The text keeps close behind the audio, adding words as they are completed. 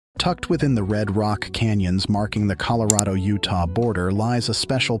Tucked within the red rock canyons marking the Colorado-Utah border lies a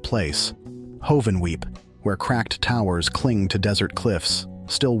special place, Hovenweep, where cracked towers cling to desert cliffs,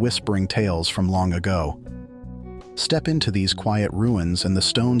 still whispering tales from long ago. Step into these quiet ruins and the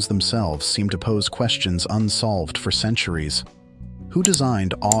stones themselves seem to pose questions unsolved for centuries. Who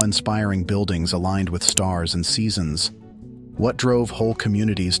designed awe-inspiring buildings aligned with stars and seasons? What drove whole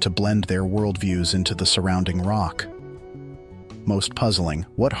communities to blend their worldviews into the surrounding rock? Most puzzling,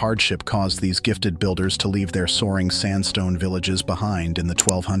 what hardship caused these gifted builders to leave their soaring sandstone villages behind in the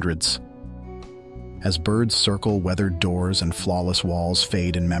 1200s? As birds circle weathered doors and flawless walls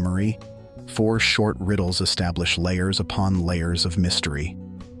fade in memory, 4 short riddles establish layers upon layers of mystery.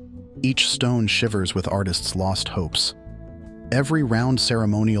 Each stone shivers with artists' lost hopes. Every round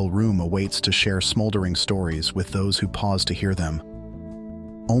ceremonial room awaits to share smoldering stories with those who pause to hear them.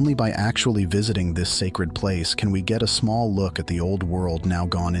 Only by actually visiting this sacred place can we get a small look at the old world now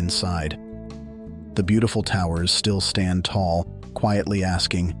gone inside. The beautiful towers still stand tall, quietly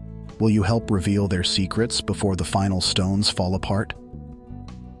asking, "Will you help reveal their secrets before the final stones fall apart?"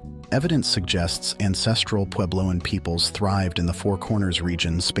 Evidence suggests ancestral Puebloan peoples thrived in the Four Corners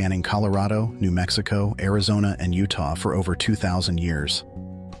region spanning Colorado, New Mexico, Arizona, and Utah for over 2,000 years.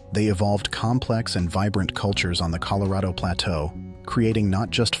 They evolved complex and vibrant cultures on the Colorado Plateau, creating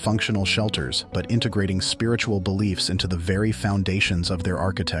not just functional shelters, but integrating spiritual beliefs into the very foundations of their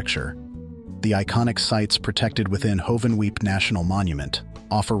architecture. The iconic sites protected within Hovenweep National Monument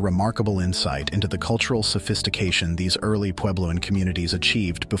offer remarkable insight into the cultural sophistication these early Puebloan communities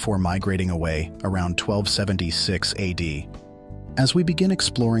achieved before migrating away around 1276 AD. As we begin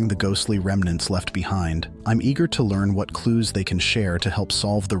exploring the ghostly remnants left behind, I'm eager to learn what clues they can share to help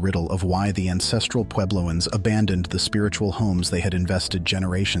solve the riddle of why the ancestral Puebloans abandoned the spiritual homes they had invested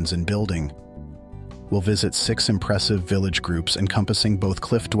generations in building. We'll visit 6 impressive village groups encompassing both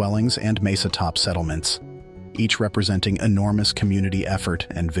cliff dwellings and mesa-top settlements, each representing enormous community effort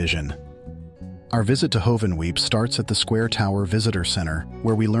and vision. Our visit to Hovenweep starts at the Square Tower Visitor Center,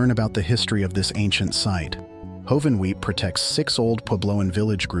 where we learn about the history of this ancient site. Hovenweep protects 6 old Puebloan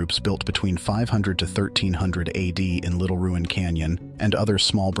village groups built between 500 to 1300 AD in Little Ruin Canyon and other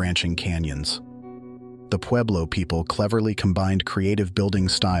small branching canyons. The Pueblo people cleverly combined creative building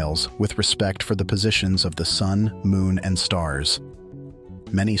styles with respect for the positions of the sun, moon, and stars.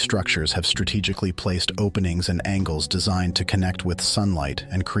 Many structures have strategically placed openings and angles designed to connect with sunlight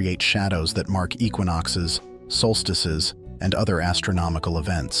and create shadows that mark equinoxes, solstices, and other astronomical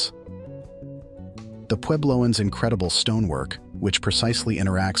events. The Puebloans' incredible stonework, which precisely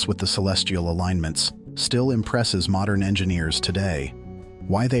interacts with the celestial alignments, still impresses modern engineers today.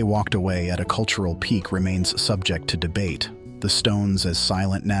 Why they walked away at a cultural peak remains subject to debate, the stones as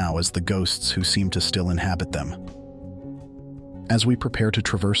silent now as the ghosts who seem to still inhabit them. As we prepare to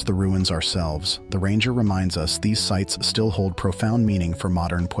traverse the ruins ourselves, the ranger reminds us these sites still hold profound meaning for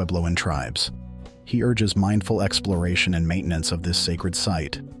modern Puebloan tribes. He urges mindful exploration and maintenance of this sacred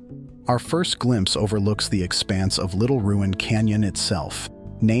site. Our first glimpse overlooks the expanse of Little Ruin Canyon itself,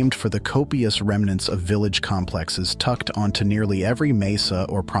 named for the copious remnants of village complexes tucked onto nearly every mesa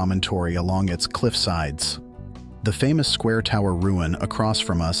or promontory along its cliff sides. The famous Square Tower ruin across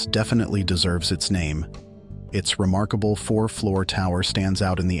from us definitely deserves its name. Its remarkable 4-floor tower stands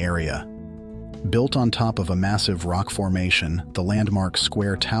out in the area. Built on top of a massive rock formation, the landmark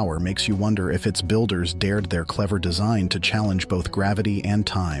Square Tower makes you wonder if its builders dared their clever design to challenge both gravity and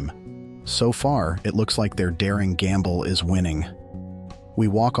time. So far, it looks like their daring gamble is winning. We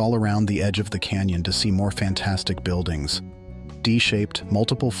walk all around the edge of the canyon to see more fantastic buildings. D-shaped,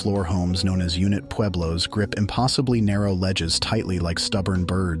 multiple-floor homes known as unit pueblos grip impossibly narrow ledges tightly like stubborn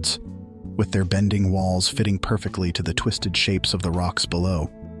birds, with their bending walls fitting perfectly to the twisted shapes of the rocks below.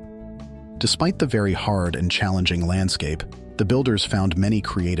 Despite the very hard and challenging landscape, the builders found many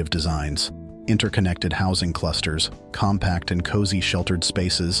creative designs: interconnected housing clusters, compact and cozy sheltered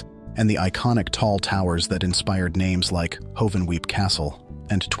spaces, and the iconic tall towers that inspired names like Hovenweep Castle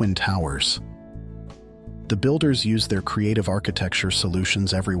and Twin Towers. The builders used their creative architecture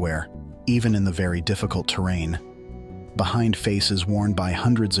solutions everywhere, even in the very difficult terrain. Behind faces worn by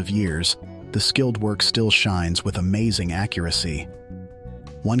hundreds of years, the skilled work still shines with amazing accuracy.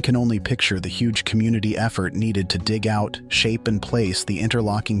 One can only picture the huge community effort needed to dig out, shape, and place the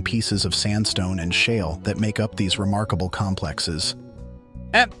interlocking pieces of sandstone and shale that make up these remarkable complexes.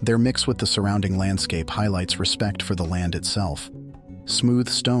 Their mix with the surrounding landscape highlights respect for the land itself. Smooth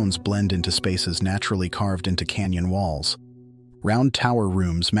stones blend into spaces naturally carved into canyon walls. Round tower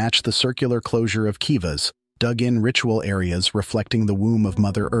rooms match the circular closure of kivas, dug-in ritual areas reflecting the womb of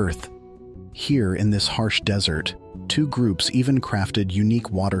Mother Earth. Here, in this harsh desert, two groups even crafted unique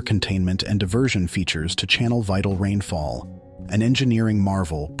water containment and diversion features to channel vital rainfall, an engineering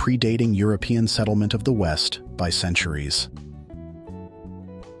marvel predating European settlement of the West by centuries.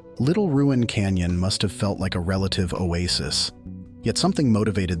 Little Ruin Canyon must have felt like a relative oasis, yet something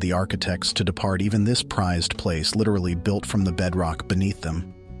motivated the architects to depart even this prized place literally built from the bedrock beneath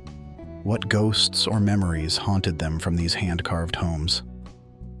them. What ghosts or memories haunted them from these hand-carved homes?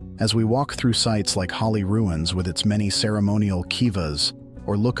 As we walk through sites like Holly Ruins with its many ceremonial kivas,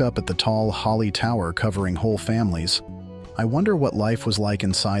 or look up at the tall Holly Tower covering whole families, I wonder what life was like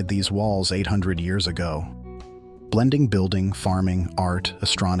inside these walls 800 years ago. Blending building, farming, art,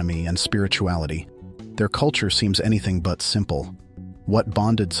 astronomy, and spirituality, their culture seems anything but simple. What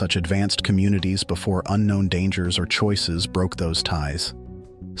bonded such advanced communities before unknown dangers or choices broke those ties?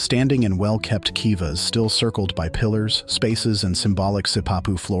 Standing in well-kept kivas still circled by pillars, spaces, and symbolic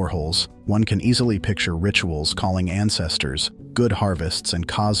sipapu floor holes, one can easily picture rituals calling ancestors, good harvests, and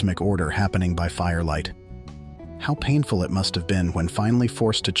cosmic order happening by firelight. How painful it must have been when finally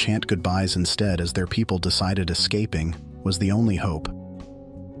forced to chant goodbyes instead as their people decided escaping was the only hope.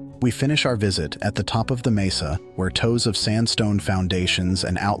 We finish our visit at the top of the mesa, where toes of sandstone foundations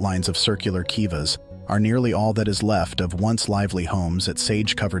and outlines of circular kivas are nearly all that is left of once lively homes at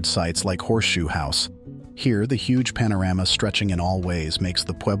sage-covered sites like Horseshoe House. Here, the huge panorama stretching in all ways makes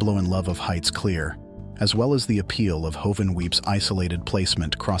the Puebloan love of heights clear, as well as the appeal of Hovenweep's isolated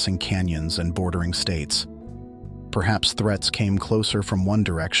placement crossing canyons and bordering states. Perhaps threats came closer from one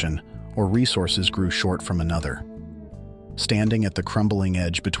direction, or resources grew short from another. Standing at the crumbling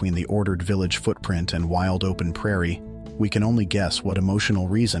edge between the ordered village footprint and wild open prairie, we can only guess what emotional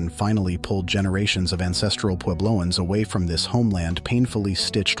reason finally pulled generations of ancestral Puebloans away from this homeland painfully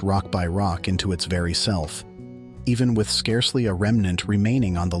stitched rock by rock into its very self. Even with scarcely a remnant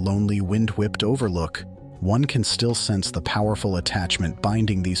remaining on the lonely wind-whipped overlook, one can still sense the powerful attachment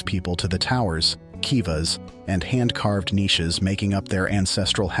binding these people to the towers, kivas, and hand-carved niches making up their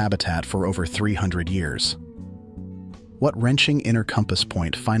ancestral habitat for over 300 years. What wrenching inner compass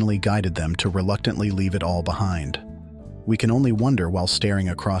point finally guided them to reluctantly leave it all behind? We can only wonder while staring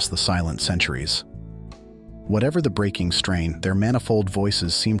across the silent centuries. Whatever the breaking strain, their manifold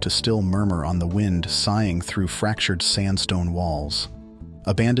voices seem to still murmur on the wind, sighing through fractured sandstone walls.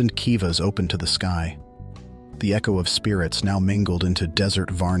 Abandoned kivas open to the sky, the echo of spirits now mingled into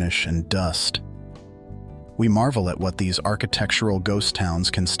desert varnish and dust. We marvel at what these architectural ghost towns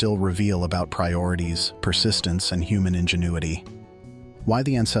can still reveal about priorities, persistence, and human ingenuity. Why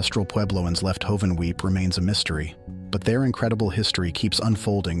the ancestral Puebloans left Hovenweep remains a mystery, but their incredible history keeps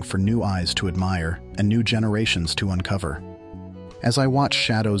unfolding for new eyes to admire and new generations to uncover. As I watch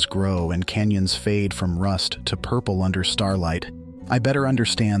shadows grow and canyons fade from rust to purple under starlight, I better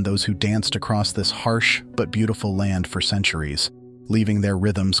understand those who danced across this harsh but beautiful land for centuries, leaving their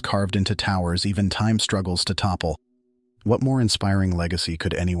rhythms carved into towers even time struggles to topple. What more inspiring legacy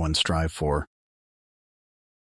could anyone strive for?